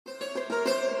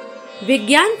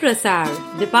Vigyan Prasar,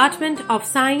 Department of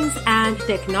Science and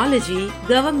Technology,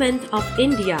 Government of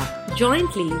India,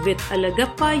 jointly with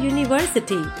Alagappa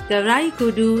University,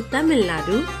 Karaikudu, Tamil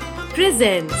Nadu,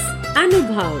 presents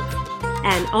Anubhav,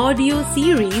 an audio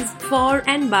series for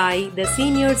and by the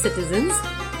senior citizens,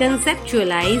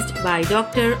 conceptualized by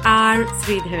Dr. R.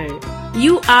 Sridhar.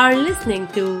 You are listening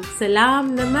to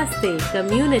Salam Namaste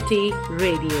Community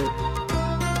Radio.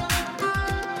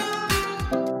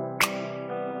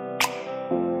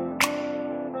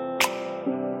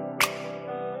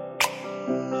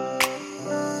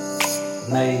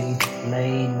 नई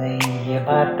नई नई ये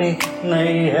बातें,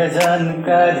 नई है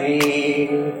जानकारी,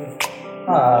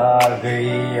 आ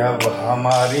गई अब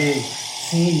हमारी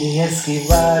सीनियर्स की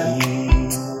बारी।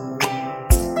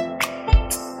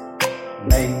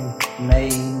 नई नई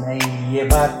नई ये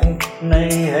बातें,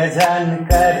 नई है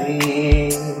जानकारी,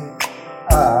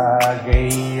 आ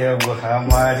गई अब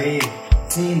हमारी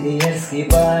सीनियर्स की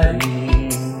बारी।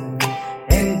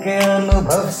 इनके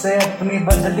अनुभव से अपनी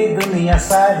बदली दुनिया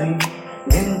सारी,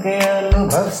 इनके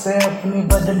अनुभव से अपनी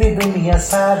बदली दुनिया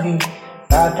सारी।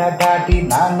 दादा दादी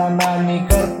नाना नानी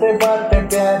करते बातें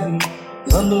प्यारी,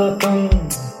 सुन लो तुम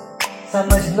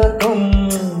समझ लो तुम,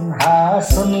 हाँ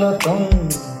सुन लो तुम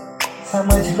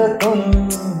समझ लो तुम,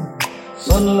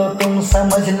 सुन लो तुम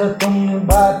समझ लो तुम,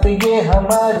 बात ये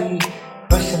हमारी।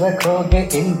 खुश रखोगे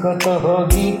इनको तो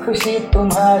होगी खुशी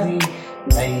तुम्हारी।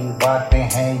 नई बातें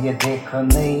हैं ये देखो,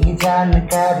 नई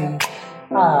जानकारी,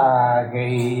 आ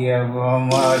गई अब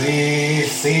हमारी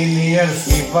सीनियर्स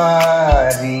की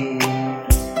बारी।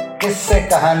 किस्से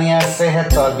कहानियां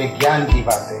सेहत और विज्ञान की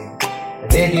बातें,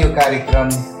 रेडियो कार्यक्रम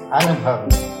अनुभव,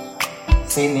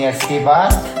 सीनियर्स की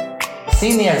बात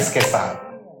सीनियर्स के साथ।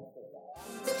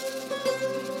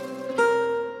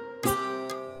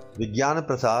 विज्ञान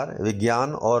प्रसार,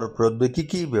 विज्ञान और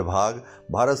प्रौद्योगिकी विभाग,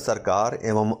 भारत सरकार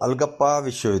एवं अलगप्पा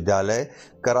विश्वविद्यालय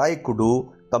कराईकुडू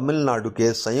तमिलनाडु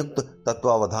के संयुक्त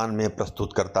तत्वावधान में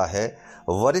प्रस्तुत करता है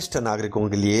वरिष्ठ नागरिकों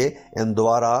के लिए इन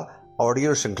द्वारा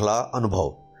ऑडियो श्रृंखला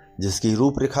अनुभव, जिसकी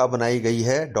रूपरेखा बनाई गई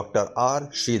है डॉक्टर आर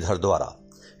श्रीधर द्वारा।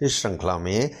 इस श्रृंखला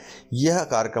में यह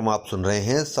कार्यक्रम आप सुन रहे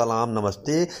हैं सलाम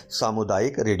नमस्ते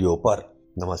सामुदायिक रेडियो पर।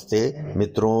 नमस्ते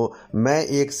मित्रों, मैं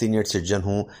एक सीनियर सिटीजन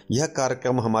हूँ। यह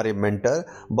कार्यक्रम हमारे मेंटर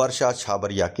वर्षा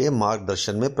छाबरिया के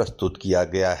मार्गदर्शन में प्रस्तुत किया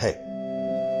गया है।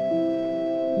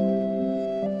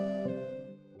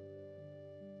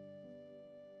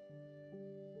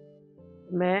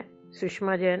 मैं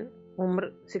सुषमा जैन,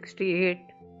 उम्र 68,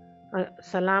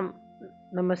 सलाम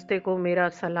नमस्ते को मेरा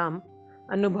सलाम।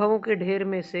 अनुभवों के ढेर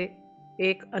में से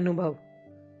एक अनुभव।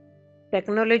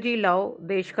 टेक्नोलॉजी लाओ,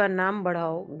 देश का नाम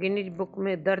बढ़ाओ, गिनीज बुक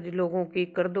में दर्ज लोगों की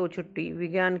कर दो छुट्टी,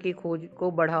 विज्ञान की खोज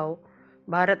को बढ़ाओ,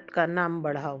 भारत का नाम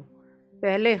बढ़ाओ।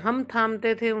 पहले हम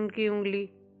थामते थे उनकी उंगली,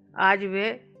 आज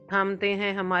वे थामते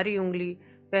हैं हमारी उंगली।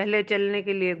 पहले चलने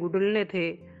के लिए गुडुलने थे,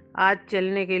 आज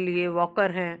चलने के लिए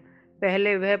वॉकर हैं।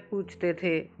 पहले वह पूछते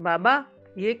थे बाबा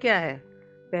ये क्या है,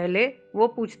 पहले वो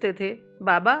पूछते थे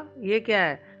बाबा ये क्या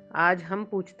है, आज हम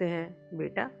पूछते हैं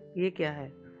बेटा ये क्या है।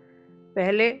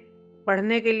 पहले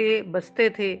पढ़ने के लिए बसते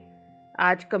थे,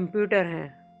 आज कंप्यूटर हैं।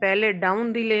 पहले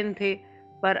डाउन दी लेन थे,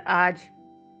 पर आज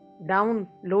डाउन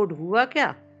लोड हुआ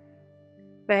क्या।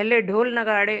 पहले ढोल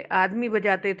नगाड़े आदमी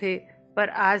बजाते थे, पर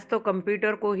आज तो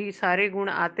कंप्यूटर को ही सारे गुण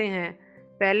आते हैं।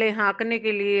 पहले हाँकने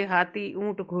के लिए हाथी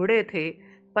ऊंट घोड़े थे,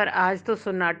 पर आज तो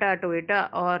सोनाटा टोयोटा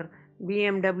और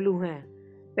BMW हैं।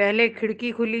 पहले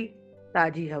खिड़की खुली,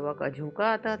 ताजी हवा का झोंका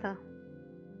आता था।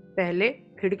 पहले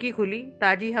खिड़की खुली,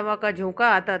 ताजी हवा का झोंका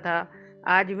आता था,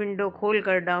 आज विंडो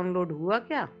खोलकर डाउनलोड हुआ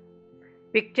क्या।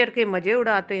 पिक्चर के मजे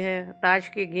उड़ाते हैं, ताश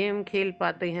के गेम खेल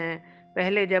पाते हैं।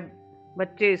 पहले जब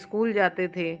बच्चे स्कूल जाते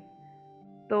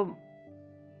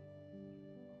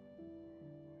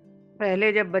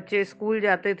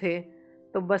थे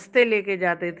तो बस्ते लेके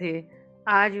जाते थे,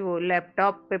 आज वो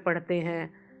लैपटॉप पे पढ़ते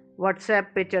हैं,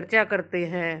 व्हाट्सएप पे चर्चा करते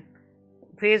हैं,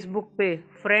 फेसबुक पे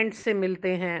फ्रेंड्स से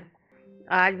मिलते हैं।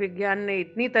 आज विज्ञान ने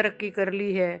इतनी तरक्की कर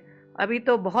ली है, अभी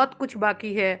तो बहुत कुछ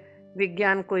बाकी है।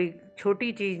 विज्ञान कोई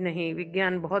छोटी चीज़ नहीं,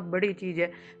 विज्ञान बहुत बड़ी चीज़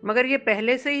है, मगर ये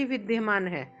पहले से ही विद्यमान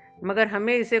है, मगर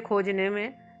हमें इसे खोजने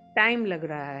में टाइम लग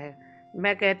रहा है।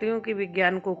 मैं कहती हूँ कि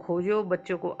विज्ञान को खोजो,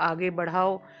 बच्चों को आगे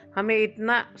बढ़ाओ। हमें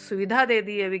इतना सुविधा दे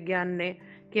दी है विज्ञान ने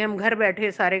कि हम घर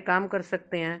बैठे सारे काम कर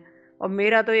सकते हैं। और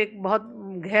मेरा तो एक बहुत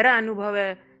गहरा अनुभव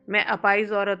है, मैं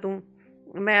अपाहिज औरत हूँ,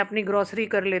 मैं अपनी ग्रॉसरी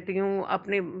कर लेती हूँ,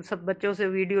 अपने सब बच्चों से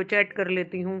वीडियो चैट कर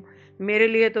लेती हूँ। मेरे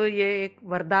लिए तो ये एक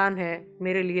वरदान है,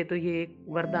 मेरे लिए तो ये एक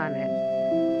वरदान है।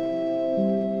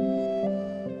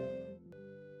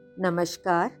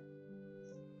 नमस्कार।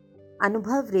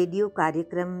 अनुभव रेडियो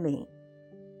कार्यक्रम में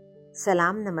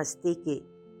सलाम नमस्ते के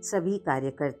सभी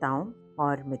कार्यकर्ताओं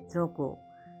और मित्रों को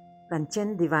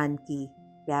कंचन दीवान की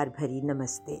प्यार भरी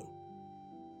नमस्ते।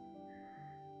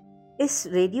 इस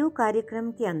रेडियो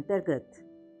कार्यक्रम के अंतर्गत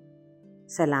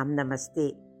सलाम नमस्ते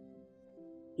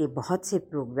के बहुत से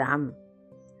प्रोग्राम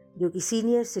जो कि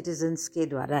सीनियर सिटीजन्स के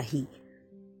द्वारा ही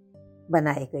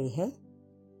बनाए गए हैं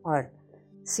और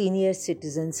सीनियर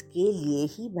सिटीजन्स के लिए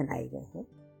ही बनाए गए हैं।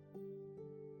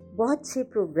 बहुत से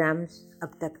प्रोग्राम्स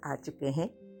अब तक आ चुके हैं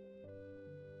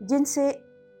जिनसे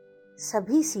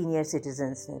सभी सीनियर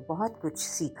सिटीजन्स ने बहुत कुछ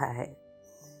सीखा है।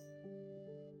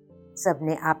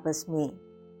 सबने आपस में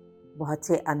बहुत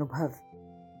से अनुभव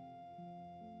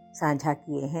साझा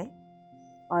किए हैं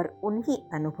और उन्हीं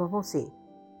अनुभवों से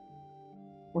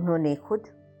उन्होंने खुद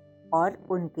और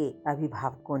उनके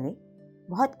अभिभावकों ने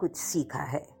बहुत कुछ सीखा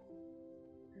है।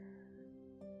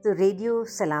 तो रेडियो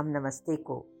सलाम नमस्ते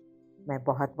को मैं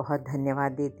बहुत बहुत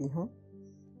धन्यवाद देती हूँ,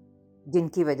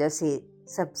 जिनकी वजह से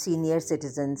सब सीनियर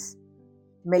सिटीजन्स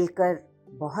मिलकर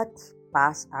बहुत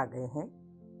पास आ गए हैं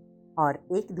और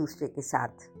एक दूसरे के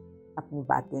साथ अपनी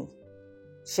बातें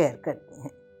शेयर करते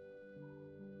हैं।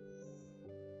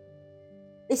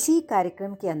 इसी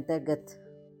कार्यक्रम के अंतर्गत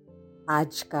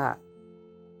आज का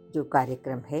जो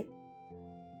कार्यक्रम है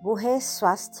वो है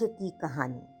स्वास्थ्य की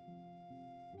कहानी।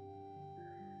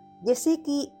 जैसे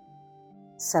कि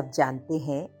सब जानते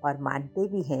हैं और मानते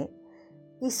भी हैं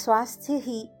कि स्वास्थ्य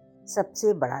ही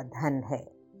सबसे बड़ा धन है,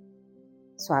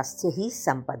 स्वास्थ्य ही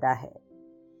संपदा है।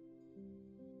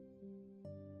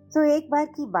 तो एक बार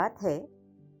की बात है,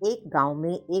 एक गांव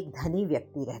में एक धनी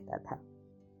व्यक्ति रहता था।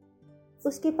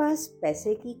 उसके पास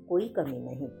पैसे की कोई कमी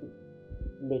नहीं थी,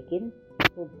 लेकिन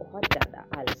वो बहुत ज़्यादा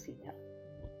आलसी था।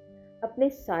 अपने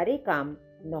सारे काम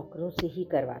नौकरों से ही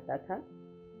करवाता था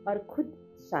और खुद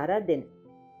सारा दिन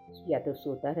या तो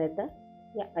सोता रहता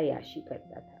या अय्याशी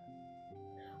करता था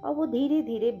और वो धीरे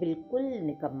धीरे बिल्कुल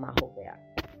निकम्मा हो गया।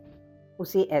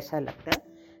 उसे ऐसा लगता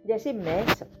जैसे मैं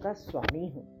सबका स्वामी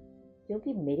हूँ,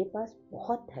 क्योंकि मेरे पास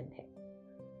बहुत धन है,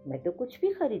 मैं तो कुछ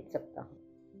भी खरीद सकता हूँ।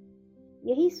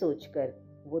 यही सोचकर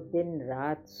वो दिन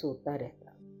रात सोता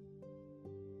रहता।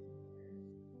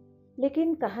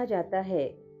 लेकिन कहा जाता है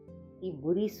कि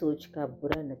बुरी सोच का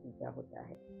बुरा नतीजा होता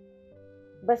है।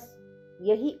 बस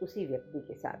यही उसी व्यक्ति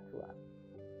के साथ हुआ।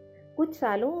 कुछ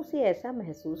सालों उसे ऐसा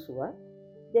महसूस हुआ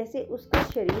जैसे उसका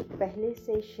शरीर पहले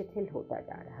से शिथिल होता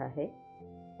जा रहा है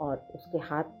और उसके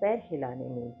हाथ पैर हिलाने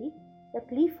में भी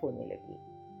तकलीफ होने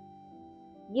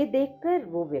लगी। ये देखकर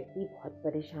वो व्यक्ति बहुत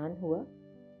परेशान हुआ।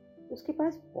 उसके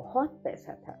पास बहुत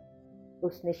पैसा था।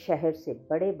 उसने शहर से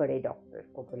बड़े बड़े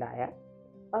डॉक्टर को बुलाया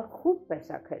और खूब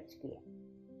पैसा खर्च किया,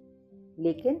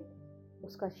 लेकिन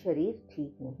उसका शरीर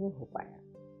ठीक नहीं हो पाया।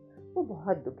 वो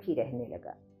बहुत दुखी रहने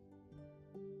लगा।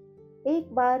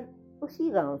 एक बार उसी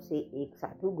गांव से एक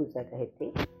साधु गुजर रहे थे,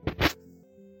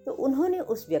 तो उन्होंने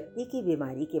उस व्यक्ति की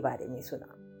बीमारी के बारे में सुना।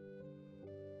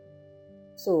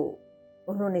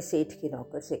 उन्होंने सेठ के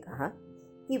नौकर से कहा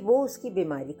कि वो उसकी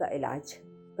बीमारी का इलाज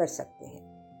कर सकते हैं।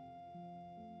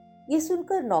 ये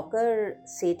सुनकर नौकर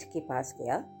सेठ के पास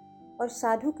गया और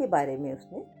साधु के बारे में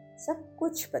उसने सब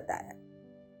कुछ बताया।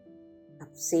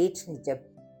 अब सेठ ने जब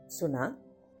सुना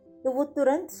तो वो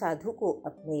तुरंत साधु को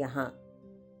अपने यहाँ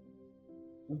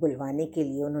बुलवाने के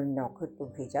लिए उन्होंने नौकर को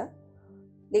भेजा,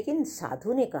 लेकिन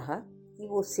साधु ने कहा कि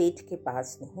वो सेठ के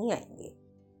पास नहीं आएंगे।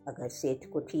 अगर सेठ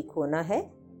को ठीक होना है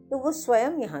तो वो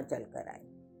स्वयं यहाँ चल कर आए।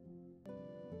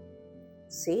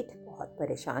 सेठ बहुत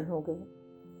परेशान हो गए,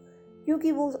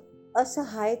 क्योंकि वो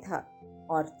असहाय था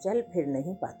और चल फिर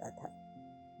नहीं पाता था।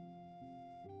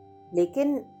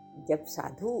 लेकिन जब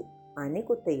साधु आने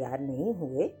को तैयार नहीं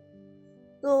हुए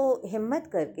तो हिम्मत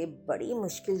करके बड़ी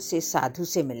मुश्किल से साधु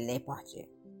से मिलने पहुंचे,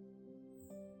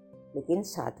 लेकिन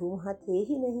साधु वहां थे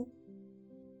ही नहीं।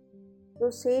 तो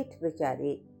सेठ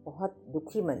बेचारे बहुत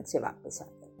दुखी मन से वापस आ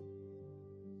गए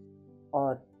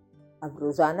और अब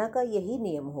रोजाना का यही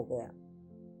नियम हो गया।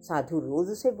 साधु रोज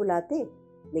उसे बुलाते,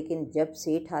 लेकिन जब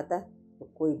सेठ आता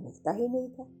तो कोई मिलता ही नहीं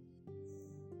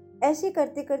था। ऐसे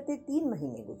करते करते 3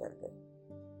 महीने गुजर गए।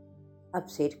 अब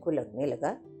सेठ को लगने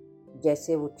लगा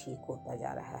जैसे वो ठीक होता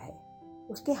जा रहा है।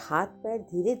 उसके हाथ पैर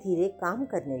धीरे धीरे काम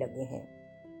करने लगे हैं।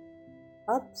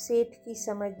 अब सेठ की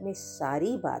समझ में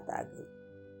सारी बात आ गई।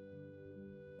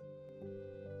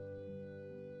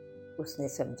 उसने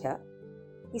समझा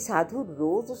कि साधु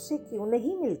रोज उससे क्यों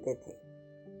नहीं मिलते थे।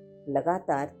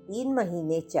 लगातार 3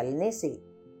 महीने चलने से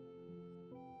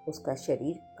उसका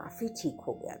शरीर काफी ठीक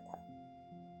हो गया था।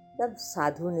 तब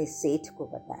साधु ने सेठ को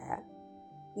बताया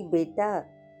कि बेटा,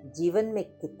 जीवन में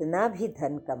कितना भी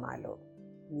धन कमा लो,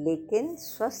 लेकिन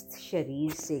स्वस्थ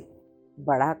शरीर से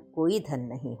बड़ा कोई धन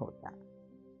नहीं होता।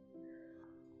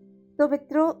 तो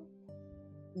मित्रों,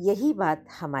 यही बात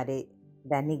हमारे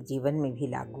दैनिक जीवन में भी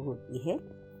लागू होती है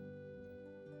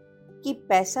कि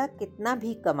पैसा कितना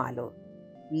भी कमा लो,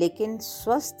 लेकिन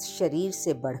स्वस्थ शरीर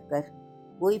से बढ़कर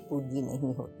कोई पूंजी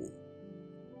नहीं होती।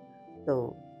 तो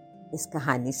इस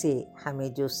कहानी से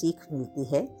हमें जो सीख मिलती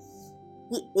है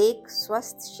कि एक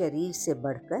स्वस्थ शरीर से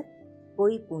बढ़कर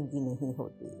कोई पूंजी नहीं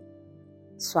होती।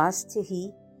 स्वास्थ्य ही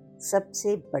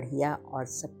सबसे बढ़िया और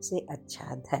सबसे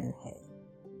अच्छा धन है।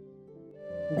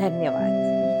 धन्यवाद।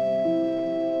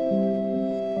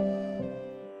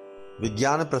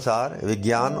 विज्ञान प्रसार,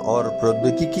 विज्ञान और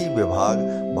प्रौद्योगिकी विभाग,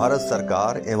 भारत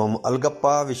सरकार एवं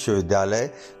अलगप्पा विश्वविद्यालय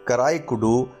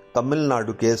कराईकुडू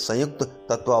तमिलनाडु के संयुक्त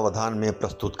तत्वावधान में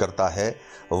प्रस्तुत करता है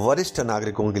वरिष्ठ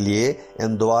नागरिकों के लिए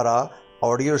इन द्वारा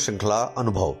ऑडियो श्रृंखला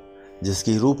अनुभव,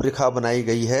 जिसकी रूपरेखा बनाई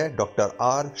गई है डॉक्टर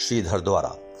आर श्रीधर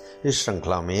द्वारा। इस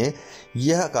श्रृंखला में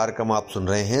यह कार्यक्रम आप सुन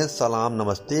रहे हैं सलाम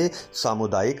नमस्ते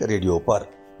सामुदायिक रेडियो पर।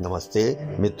 नमस्ते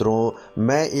मित्रों,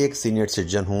 मैं एक सीनियर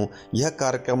सिटीजन हूँ। यह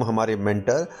कार्यक्रम हमारे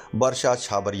मेंटर वर्षा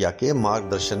छाबरिया के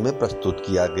मार्गदर्शन में प्रस्तुत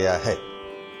किया गया है।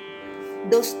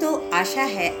 दोस्तों, आशा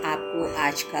है आपको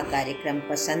आज का कार्यक्रम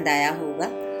पसंद आया होगा।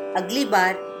 अगली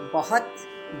बार बहुत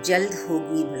जल्द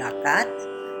होगी मुलाकात।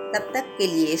 तब तक के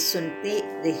लिए सुनते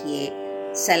रहिए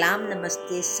सलाम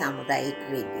नमस्ते सामुदायिक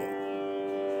रेडियो।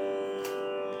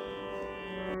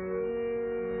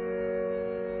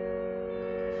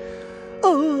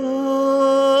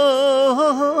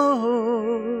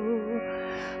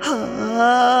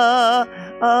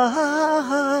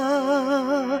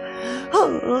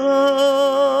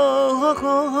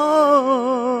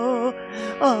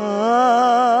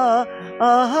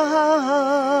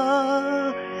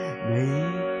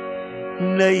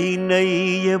 नई नई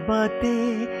ये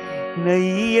बातें, नई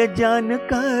ये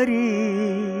जानकारी,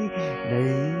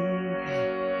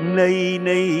 नई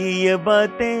नई ये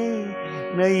बातें,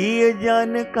 नई ये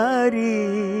जानकारी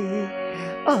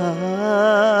आ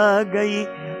गई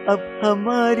अब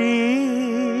हमारी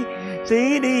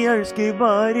सीनियर्स की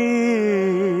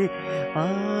बारी, आ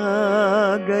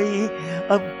गई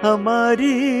अब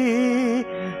हमारी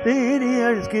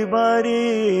सीनियर्स की बारी।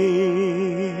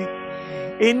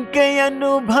 इनके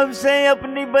अनुभव से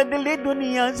अपनी बदली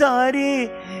दुनिया सारी,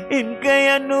 इनके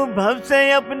अनुभव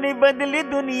से अपनी बदली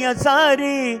दुनिया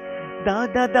सारी।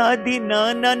 दादा दादी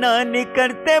नाना नानी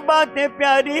करते बातें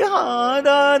प्यारी, हाँ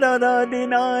दादा दादी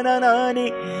नाना नानी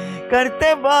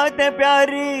करते बातें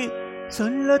प्यारी।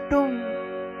 सुन लो तुम,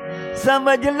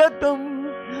 समझ लो तुम,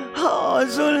 हाँ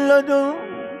सुन लो तुम,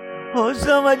 हो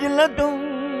समझ लो तुम,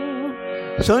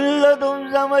 सुन लो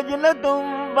तुम, समझ लो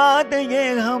तुम, बात ये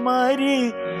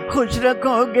हमारी। खुश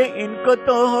रखोगे इनको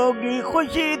तो होगी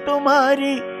खुशी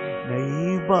तुम्हारी।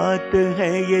 नई बात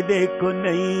है ये देखो,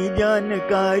 नई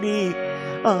जानकारी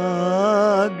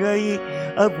आ गई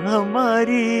अब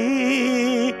हमारी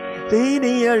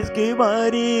सीनियर्स की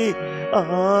बारी,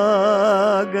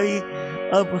 आ गई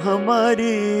अब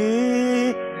हमारी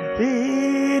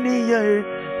सीनियर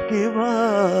की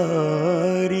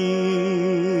बारी।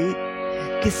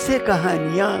 किस्से,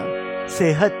 कहानियाँ,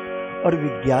 सेहत और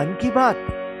विज्ञान की बात,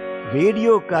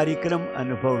 रेडियो कार्यक्रम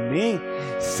अनुभव में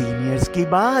सीनियर्स की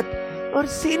बात और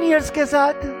सीनियर्स के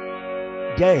साथ।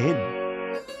 जय हिंद।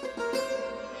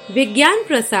 विज्ञान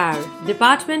प्रसार,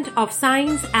 department of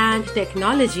science and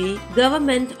technology,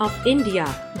 government of India,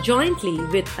 jointly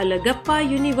with Alagappa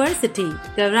University,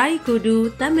 Karaikudu,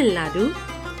 Tamil Nadu,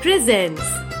 presents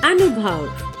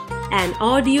Anubhav, an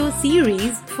audio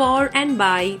series for and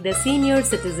by the senior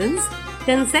citizens,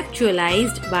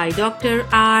 conceptualized by Dr.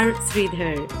 R.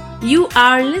 Sridhar. You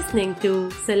are listening to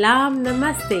Salam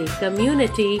Namaste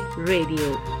Community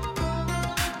Radio.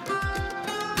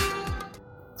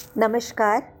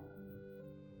 नमस्कार।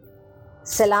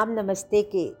 सलाम नमस्ते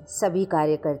के सभी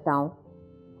कार्यकर्ताओं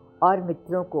और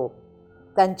मित्रों को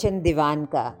कंचन दीवान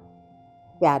का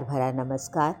प्यार भरा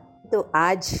नमस्कार। तो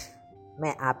आज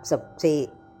मैं आप सबसे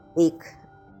एक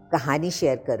कहानी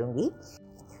शेयर करूंगी।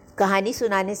 कहानी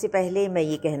सुनाने से पहले मैं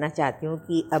ये कहना चाहती हूँ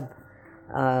कि अब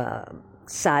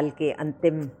साल के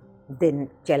अंतिम दिन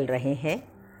चल रहे हैं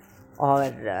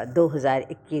और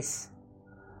 2021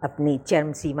 अपनी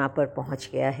चरम सीमा पर पहुँच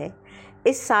गया है।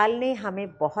 इस साल ने हमें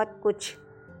बहुत कुछ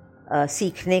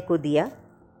सीखने को दिया।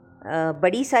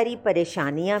 बड़ी सारी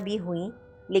परेशानियाँ भी हुईं,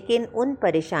 लेकिन उन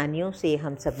परेशानियों से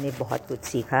हम सब ने बहुत कुछ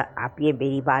सीखा। आप ये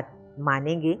मेरी बात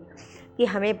मानेंगे कि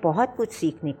हमें बहुत कुछ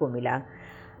सीखने को मिला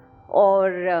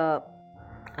और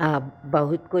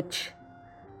बहुत कुछ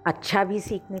अच्छा भी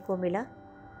सीखने को मिला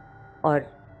और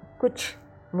कुछ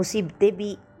मुसीबतें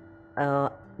भी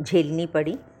झेलनी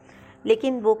पड़ी।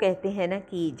 लेकिन वो कहते हैं ना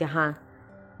कि जहाँ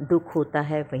दुख होता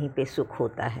है वहीं पे सुख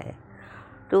होता है।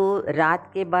 तो रात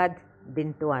के बाद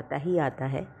दिन तो आता ही आता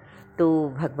है। तो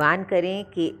भगवान करें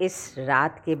कि इस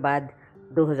रात के बाद,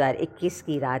 2021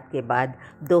 की रात के बाद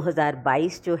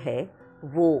 2022 जो है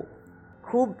वो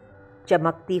खूब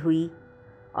चमकती हुई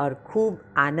और खूब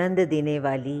आनंद देने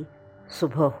वाली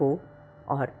सुबह हो,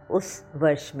 और उस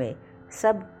वर्ष में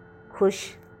सब खुश,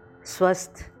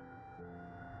 स्वस्थ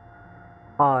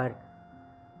और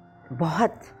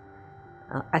बहुत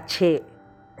अच्छे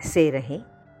से रहें।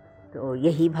 तो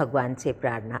यही भगवान से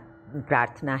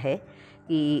प्रार्थना है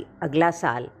कि अगला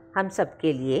साल हम सब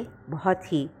के लिए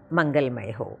बहुत ही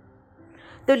मंगलमय हो।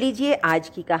 तो लीजिए, आज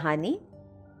की कहानी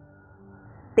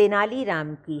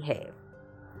तेनालीराम की है।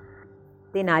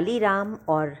 तेनालीराम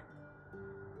और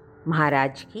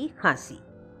महाराज की खांसी।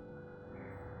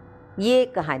 ये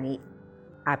कहानी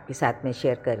आपके साथ में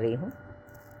शेयर कर रही हूँ।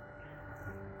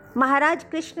 महाराज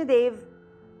कृष्णदेव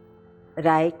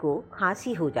राय को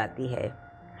खांसी हो जाती है,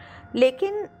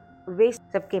 लेकिन वे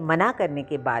सबके मना करने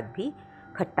के बाद भी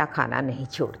खट्टा खाना नहीं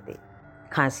छोड़ते।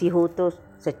 खांसी हो तो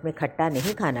सच में खट्टा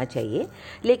नहीं खाना चाहिए,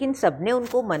 लेकिन सबने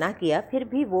उनको मना किया, फिर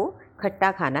भी वो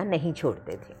खट्टा खाना नहीं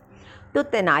छोड़ते थे। तो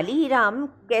तेनालीराम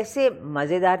कैसे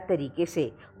मज़ेदार तरीके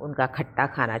से उनका खट्टा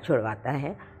खाना छुड़वाता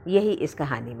है, यही इस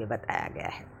कहानी में बताया गया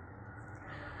है।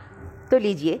 तो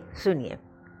लीजिए सुनिए।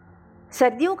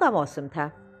 सर्दियों का मौसम था।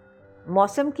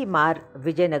 मौसम की मार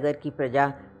विजयनगर की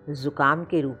प्रजा जुकाम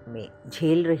के रूप में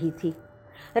झेल रही थी।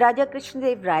 राजा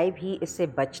कृष्णदेव राय भी इससे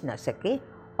बच न सके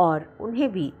और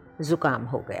उन्हें भी जुकाम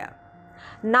हो गया।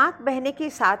 नाक बहने के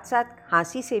साथ साथ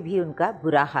खांसी से भी उनका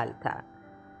बुरा हाल था।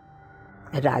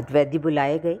 राजवैद्य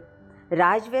बुलाए गए।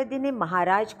 राजवैद्य ने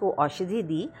महाराज को औषधि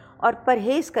दी और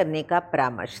परहेज करने का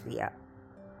परामर्श दिया।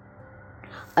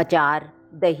 अचार,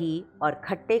 दही और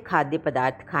खट्टे खाद्य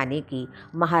पदार्थ खाने की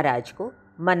महाराज को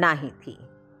मनाही थी,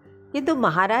 किंतु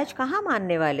महाराज कहाँ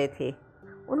मानने वाले थे।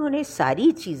 उन्होंने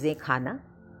सारी चीज़ें खाना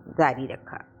जारी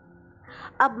रखा।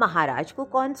 अब महाराज को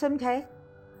कौन समझाए।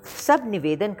 सब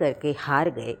निवेदन करके हार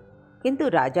गए, किंतु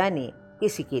राजा ने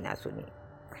किसी की ना सुनी।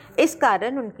 इस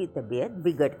कारण उनकी तबीयत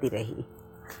बिगड़ती रही।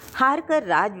 हार कर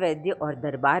राजवैद्य और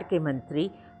दरबार के मंत्री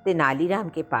तेनालीराम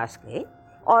के पास गए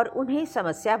और उन्हें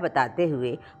समस्या बताते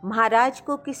हुए महाराज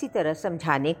को किसी तरह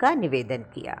समझाने का निवेदन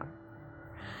किया।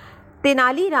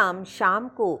 तेनालीराम शाम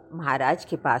को महाराज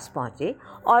के पास पहुँचे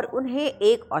और उन्हें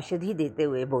एक औषधि देते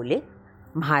हुए बोले,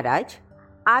 महाराज,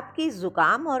 आपकी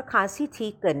ज़ुकाम और खांसी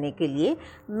ठीक करने के लिए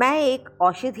मैं एक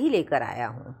औषधि लेकर आया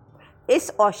हूँ।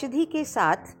 इस औषधि के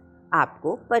साथ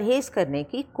आपको परहेज करने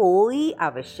की कोई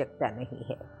आवश्यकता नहीं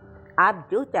है। आप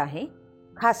जो चाहें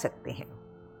खा सकते हैं।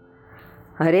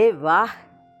 अरे वाह!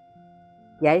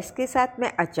 क्या इसके साथ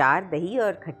मैं अचार, दही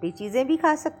और खट्टी चीज़ें भी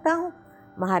खा सकता हूँ?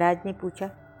 महाराज ने पूछा।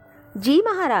 जी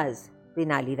महाराज,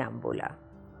 तेनालीराम बोला।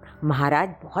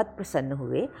 महाराज बहुत प्रसन्न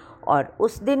हुए और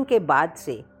उस दिन के बाद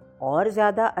से और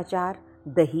ज़्यादा अचार,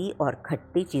 दही और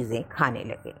खट्टी चीज़ें खाने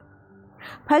लगे।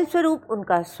 फलस्वरूप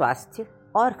उनका स्वास्थ्य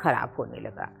और ख़राब होने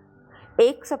लगा।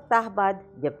 एक सप्ताह बाद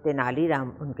जब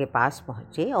तेनालीराम उनके पास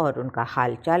पहुँचे और उनका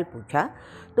हालचाल पूछा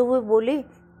तो वो बोले,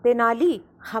 तेनाली,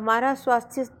 हमारा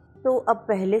स्वास्थ्य तो अब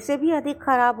पहले से भी अधिक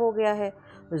खराब हो गया है।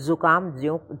 जुकाम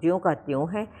ज्यों का त्यों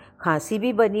है, खांसी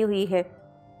भी बनी हुई है।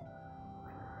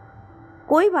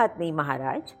 कोई बात नहीं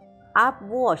महाराज, आप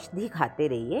वो औषधि खाते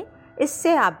रहिए,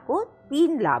 इससे आपको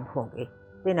 3 लाभ होंगे,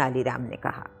 तेनालीराम ने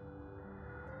कहा।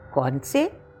 कौन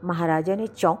से? महाराजा ने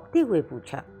चौंकते हुए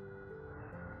पूछा।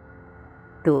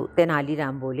 तो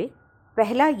तेनालीराम बोले,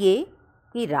 पहला ये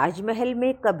कि राजमहल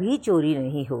में कभी चोरी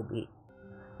नहीं होगी।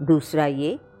 दूसरा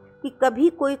ये कि कभी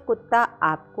कोई कुत्ता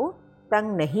आपको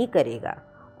तंग नहीं करेगा।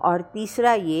 और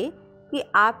तीसरा ये कि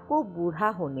आपको बूढ़ा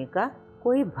होने का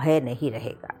कोई भय नहीं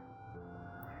रहेगा।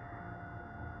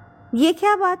 ये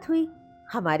क्या बात हुई?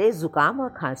 हमारे जुकाम और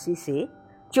खांसी से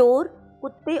चोर,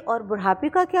 कुत्ते और बुढ़ापे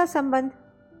का क्या संबंध?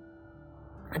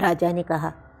 राजा ने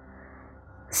कहा,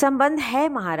 संबंध है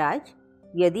महाराज।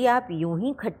 यदि आप यूं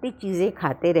ही खट्टी चीज़ें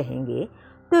खाते रहेंगे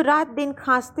तो रात दिन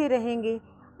खांसते रहेंगे।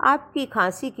 आपकी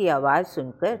खांसी की आवाज़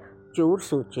सुनकर चोर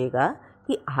सोचेगा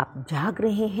कि आप जाग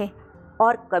रहे हैं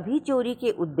और कभी चोरी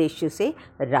के उद्देश्य से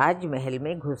राजमहल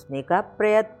में घुसने का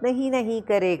प्रयत्न ही नहीं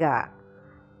करेगा।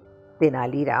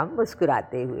 तेनालीराम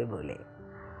मुस्कुराते हुए बोले।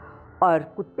 और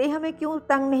कुत्ते हमें क्यों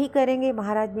तंग नहीं करेंगे?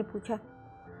 महाराज ने पूछा।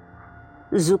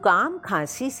 जुकाम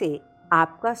खांसी से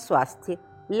आपका स्वास्थ्य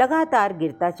लगातार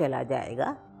गिरता चला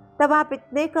जाएगा। तब आप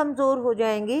इतने कमज़ोर हो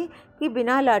जाएंगे कि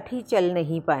बिना लाठी चल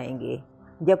नहीं पाएंगे।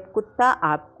 जब कुत्ता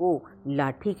आपको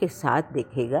लाठी के साथ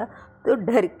देखेगा तो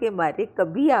डर के मारे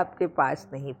कभी आपके पास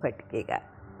नहीं फटकेगा।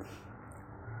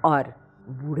 और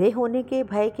बूढ़े होने के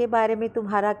भय के बारे में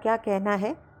तुम्हारा क्या कहना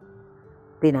है?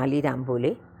 तेनालीराम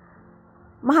बोले,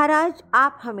 महाराज,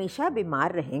 आप हमेशा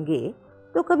बीमार रहेंगे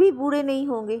तो कभी बूढ़े नहीं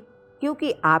होंगे,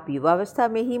 क्योंकि आप युवावस्था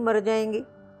में ही मर जाएंगे।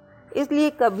 इसलिए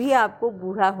कभी आपको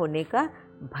बूढ़ा होने का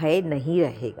भय नहीं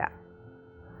रहेगा।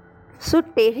 सो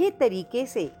टेढ़े तरीके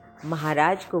से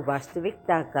महाराज को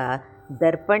वास्तविकता का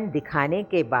दर्पण दिखाने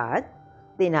के बाद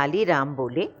तेनालीराम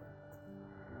बोले,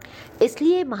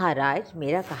 इसलिए महाराज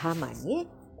मेरा कहा मानिए,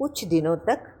 कुछ दिनों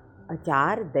तक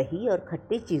अचार, दही और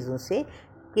खट्टी चीज़ों से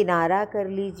किनारा कर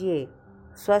लीजिए।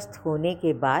 स्वस्थ होने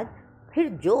के बाद फिर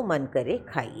जो मन करे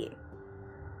खाइए।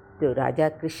 तो राजा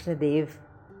कृष्णदेव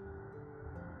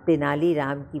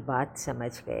तेनालीराम की बात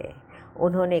समझ गए।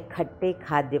 उन्होंने खट्टे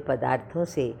खाद्य पदार्थों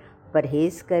से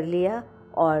परहेज़ कर लिया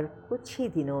और कुछ ही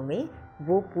दिनों में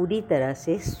वो पूरी तरह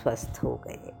से स्वस्थ हो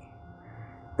गए।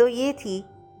 तो ये थी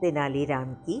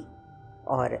तेनालीराम की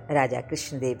और राजा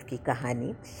कृष्णदेव की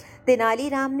कहानी।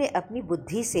 तेनालीराम ने अपनी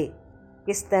बुद्धि से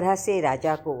किस तरह से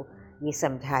राजा को ये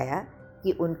समझाया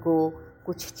कि उनको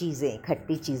कुछ चीज़ें,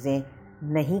 खट्टी चीज़ें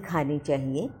नहीं खानी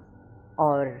चाहिए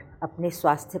और अपने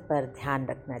स्वास्थ्य पर ध्यान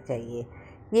रखना चाहिए।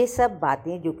 ये सब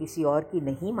बातें जो किसी और की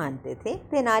नहीं मानते थे,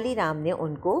 तेनालीराम ने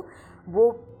उनको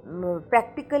वो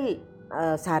प्रैक्टिकल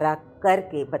सारा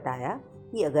करके बताया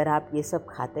कि अगर आप ये सब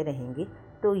खाते रहेंगे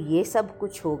तो ये सब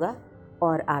कुछ होगा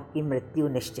और आपकी मृत्यु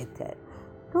निश्चित है।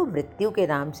 तो मृत्यु के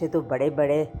नाम से तो बड़े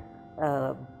बड़े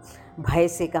भय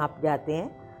से कांप जाते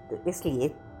हैं। तो इसलिए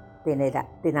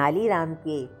तेनालीराम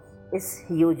के इस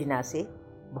योजना से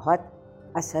बहुत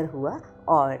असर हुआ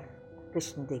और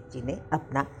कृष्णदेव जी ने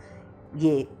अपना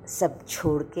ये सब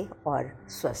छोड़ के और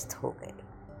स्वस्थ हो गए।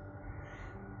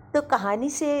 तो कहानी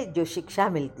से जो शिक्षा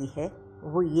मिलती है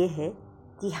वो ये है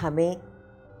कि हमें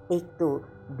एक तो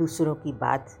दूसरों की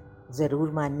बात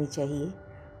ज़रूर माननी चाहिए,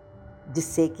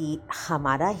 जिससे कि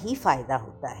हमारा ही फ़ायदा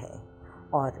होता है,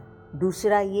 और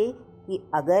दूसरा ये कि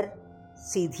अगर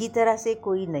सीधी तरह से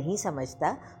कोई नहीं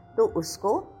समझता तो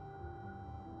उसको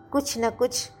कुछ न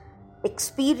कुछ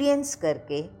एक्सपीरियंस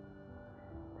करके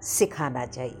सिखाना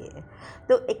चाहिए।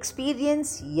 तो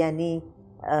एक्सपीरियंस यानी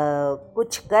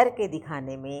कुछ करके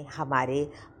दिखाने में हमारे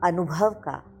अनुभव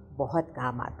का बहुत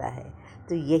काम आता है।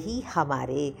 तो यही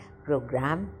हमारे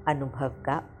प्रोग्राम अनुभव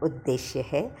का उद्देश्य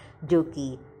है, जो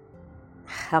कि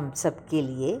हम सब के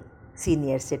लिए,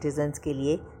 सीनियर सिटीज़न्स के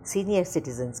लिए, सीनियर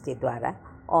सिटीज़न्स के द्वारा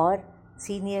और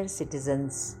सीनियर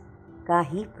सिटीज़न्स का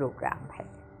ही प्रोग्राम है।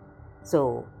 सो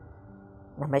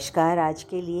नमस्कार आज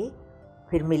के लिए,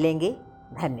 फिर मिलेंगे।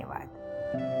 धन्यवाद।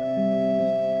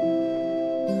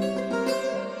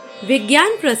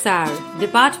 विज्ञान प्रसार,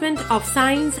 department of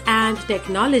science and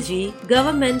technology,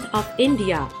 government of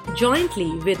India, jointly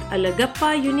with Alagappa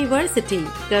University,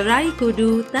 Karaikudu,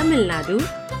 Tamil Nadu,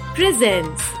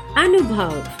 presents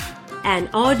Anubhav, an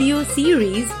audio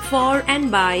series for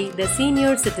and by the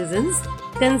senior citizens,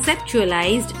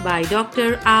 conceptualized by Dr.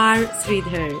 R.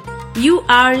 Sridhar. You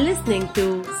are listening to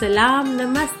Salam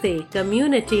Namaste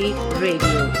Community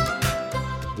Radio.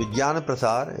 विज्ञान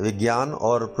प्रसार, विज्ञान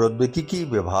और प्रौद्योगिकी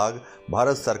विभाग,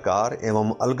 भारत सरकार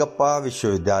एवं अलगप्पा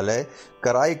विश्वविद्यालय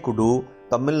कराईकुडू,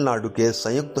 तमिलनाडु के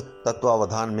संयुक्त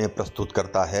तत्वावधान में प्रस्तुत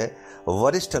करता है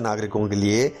वरिष्ठ नागरिकों के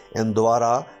लिए इन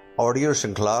द्वारा ऑडियो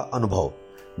श्रृंखला अनुभव,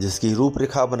 जिसकी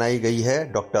रूपरेखा बनाई गई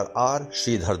है डॉक्टर आर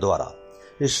श्रीधर द्वारा।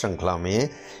 इस श्रृंखला में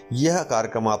यह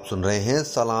कार्यक्रम आप सुन रहे हैं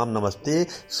सलाम नमस्ते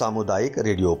सामुदायिक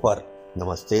रेडियो पर।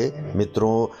 नमस्ते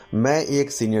मित्रों, मैं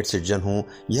एक सीनियर सिटीजन हूँ।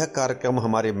 यह कार्यक्रम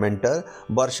हमारे मेंटर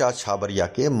वर्षा छाबरिया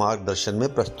के मार्गदर्शन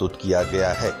में प्रस्तुत किया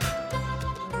गया है।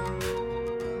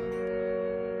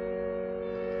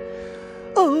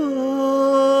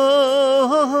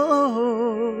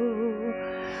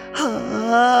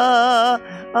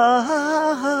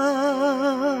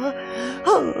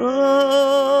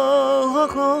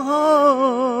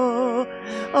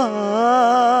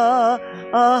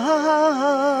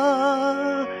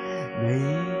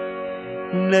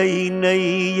 नई नई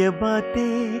ये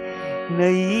बातें,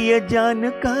 नई ये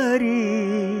जानकारी,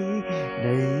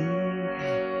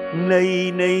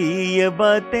 नई नई ये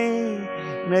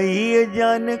बातें, नई ये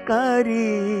जानकारी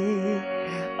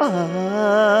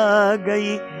आ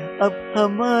गई अब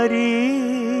हमारी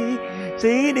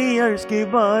सीनियर्स की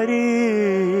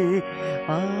बारी,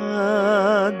 आ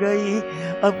गई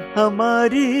अब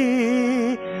हमारी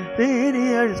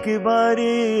सीनियर्स की बारी।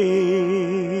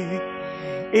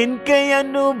 इनके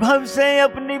अनुभव से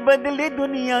अपनी बदली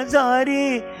दुनिया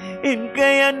सारी, इनके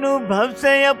अनुभव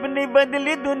से अपनी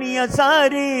बदली दुनिया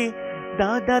सारी।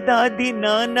 दादा दादी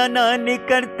नाना नानी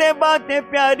करते बातें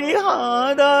प्यारी,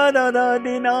 हाँ दादा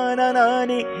दादी नाना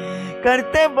नानी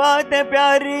करते बातें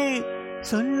प्यारी।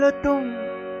 सुन लो तुम,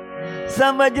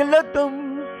 समझ लो तुम,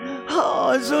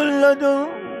 हाँ सुन लो तुम,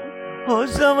 हो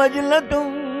समझ लो तुम,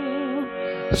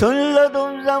 सुन लो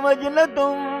तुम, समझ लो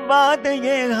तुम बात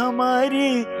ये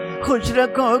हमारी, खुश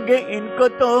रखोगे इनको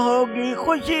तो होगी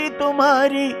खुशी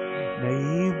तुम्हारी।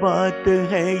 नई बात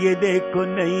है ये देखो,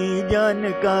 नई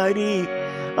जानकारी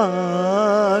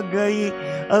आ गई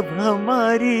अब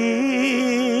हमारी,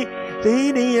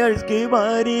 सीनियर्स की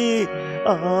बारी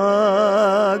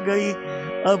आ गई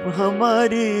अब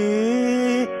हमारी,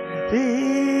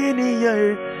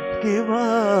 सीनियर की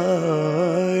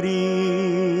बारी।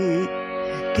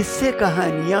 किस्से,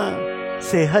 कहानियां,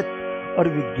 सेहत और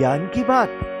विज्ञान की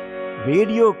बात,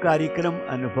 रेडियो कार्यक्रम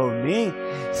अनुभव में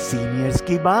सीनियर्स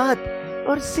की बात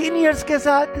और सीनियर्स के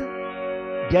साथ।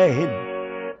 जय हिंद।